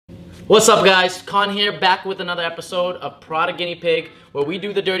What's up guys, Con here, back with another episode of Product Guinea Pig, where we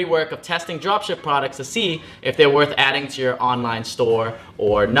do the dirty work of testing dropship products to see if they're worth adding to your online store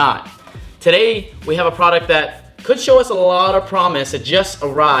or not. Today, we have a product that could show us a lot of promise. It just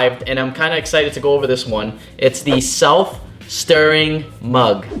arrived and I'm kind of excited to go over this one. It's the self-stirring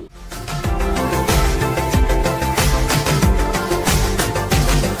mug.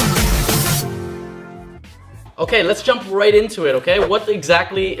 Okay, let's jump right into it, okay? What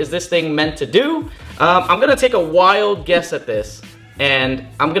exactly is this thing meant to do? I'm gonna take a wild guess at this, and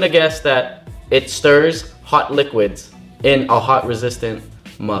I'm gonna guess that it stirs hot liquids in a hot resistant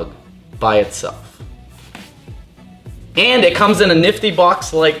mug by itself. And it comes in a nifty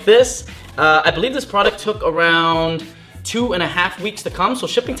box like this. I believe this product took around 2.5 weeks to come, so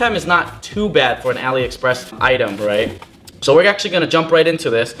shipping time is not too bad for an Aliexpress item, right? So we're actually gonna jump right into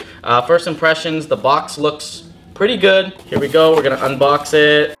this. First impressions, the box looks pretty good. Here we go, we're gonna unbox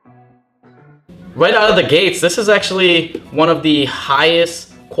it. Right out of the gates, this is actually one of the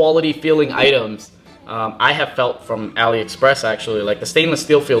highest quality feeling items I have felt from AliExpress actually. Like the stainless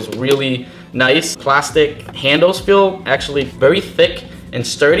steel feels really nice. Plastic handles feel actually very thick and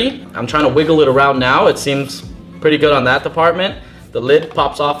sturdy. I'm trying to wiggle it around now. It seems pretty good on that department. The lid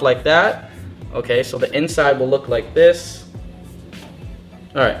pops off like that. Okay, so the inside will look like this.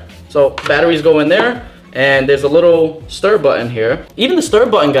 All right, so batteries go in there. And there's a little stir button here. Even the stir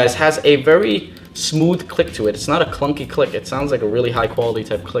button, guys, has a very smooth click to it. It's not a clunky click. It sounds like a really high quality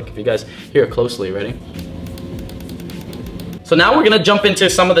type click if you guys hear it closely. Ready? So now we're gonna jump into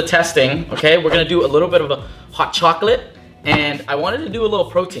some of the testing, okay? We're gonna do a little bit of a hot chocolate, and I wanted to do a little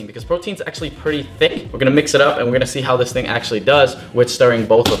protein because protein's actually pretty thick. We're gonna mix it up and we're gonna see how this thing actually does with stirring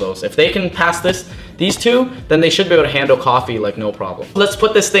both of those. If they can pass these two, then they should be able to handle coffee like no problem. Let's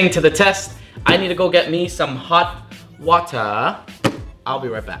put this thing to the test. I need to go get me some hot water. I'll be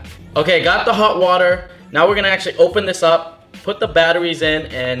right back. Okay, got the hot water. Now we're gonna actually open this up, put the batteries in,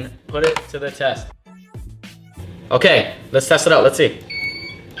 and put it to the test. Okay, let's test it out, let's see.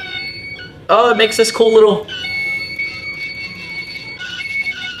 Oh, it makes this cool little...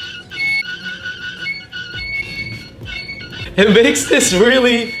 It makes this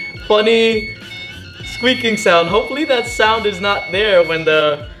really funny squeaking sound. Hopefully that sound is not there when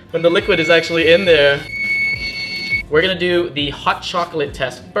the liquid is actually in there. We're gonna do the hot chocolate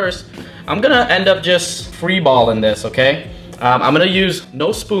test first. I'm gonna end up just freeballing this, okay? I'm gonna use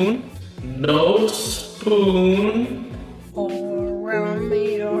no spoon. No spoon. All around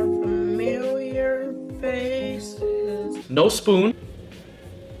me are familiar faces. No spoon.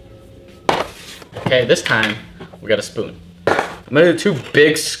 Okay, this time we got a spoon. I'm gonna do 2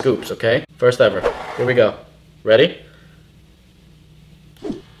 big scoops, okay? First ever. Here we go. Ready?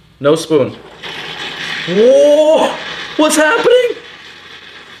 No spoon. Whoa! What's happening?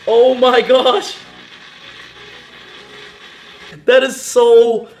 Oh my gosh! That is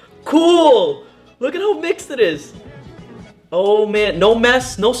so cool! Look at how mixed it is. Oh man, no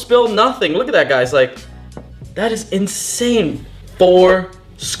mess, no spill, nothing. Look at that, guys. Like, that is insane. 4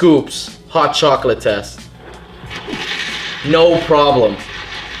 scoops hot chocolate test. No problem.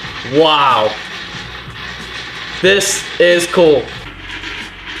 Wow. This is cool.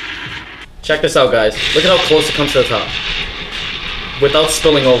 Check this out, guys. Look at how close it comes to the top without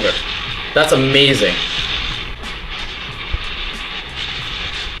spilling over. That's amazing.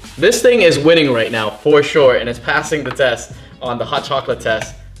 This thing is winning right now for sure, and it's passing the test on the hot chocolate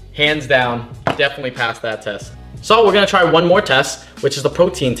test. Hands down, definitely passed that test. So we're gonna try one more test, which is the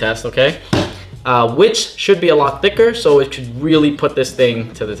protein test, okay? Which should be a lot thicker, so it should really put this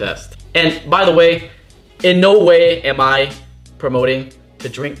thing to the test. And by the way, in no way am I promoting to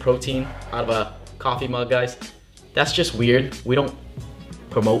drink protein out of a coffee mug, guys. That's just weird. We don't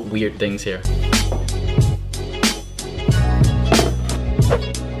promote weird things here.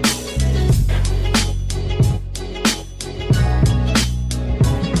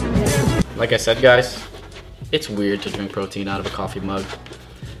 Like I said, guys, it's weird to drink protein out of a coffee mug.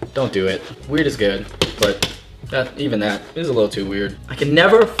 Don't do it. Weird is good, but even that is a little too weird. I can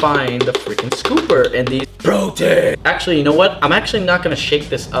never find the freaking scooper in these protein. Actually, you know what? I'm actually not gonna shake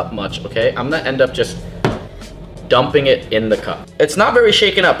this up much, okay? I'm gonna end up just dumping it in the cup. It's not very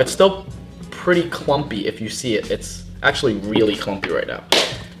shaken up. It's still pretty clumpy if you see it. It's actually really clumpy right now.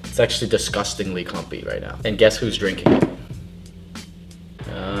 It's actually disgustingly clumpy right now. And guess who's drinking it?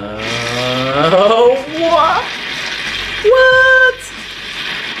 What? What?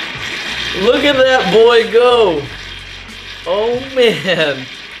 Look at that boy go. Oh man.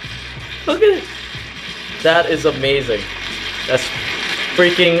 Look at it. That is amazing. That's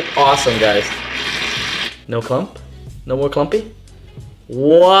freaking awesome, guys. No clump? No more clumpy?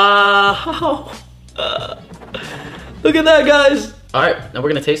 Wow. Look at that, guys. All right, now we're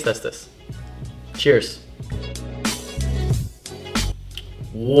gonna taste test this. Cheers.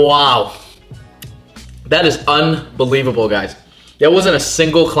 Wow. That is unbelievable, guys. There wasn't a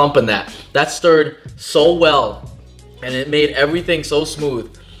single clump in that. That stirred so well, and it made everything so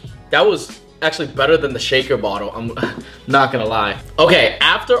smooth. That was actually better than the shaker bottle, I'm not gonna lie. Okay,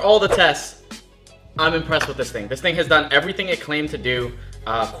 after all the tests, I'm impressed with this thing. This thing has done everything it claimed to do.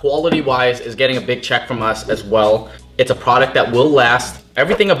 Quality-wise is getting a big check from us as well. It's a product that will last.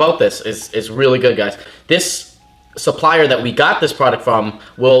 Everything about this is really good, guys. This supplier that we got this product from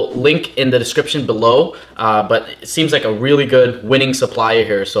will link in the description below, but it seems like a really good winning supplier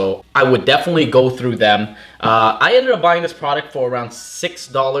here, so I would definitely go through them. I ended up buying this product for around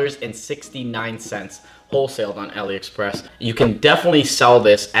 $6.69 wholesaled on Aliexpress. You can definitely sell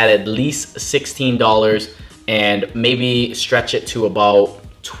this at least $16 and maybe stretch it to about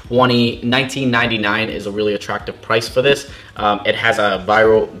 $19.99 is a really attractive price for this. It has a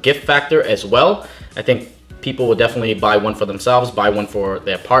viral gift factor as well. I think people will definitely buy one for themselves, buy one for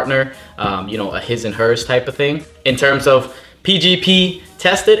their partner, you know, a his and hers type of thing. In terms of PGP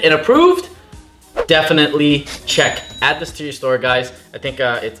tested and approved, definitely check. Add this to your store, guys. I think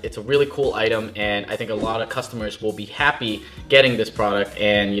it's a really cool item, and I think a lot of customers will be happy getting this product,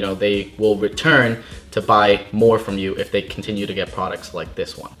 and you know, they will return to buy more from you if they continue to get products like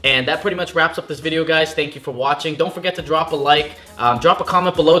this one. And that pretty much wraps up this video, guys. Thank you for watching. Don't forget to drop a like, drop a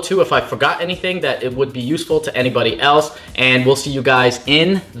comment below too if I forgot anything that it would be useful to anybody else, and we'll see you guys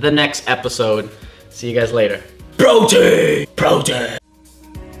in the next episode. See you guys later. Protein! Protein!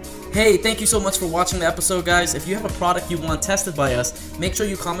 Hey, thank you so much for watching the episode, guys. If you have a product you want tested by us, make sure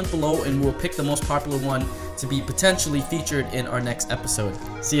you comment below and we'll pick the most popular one to be potentially featured in our next episode.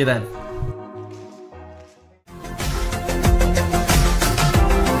 See you then.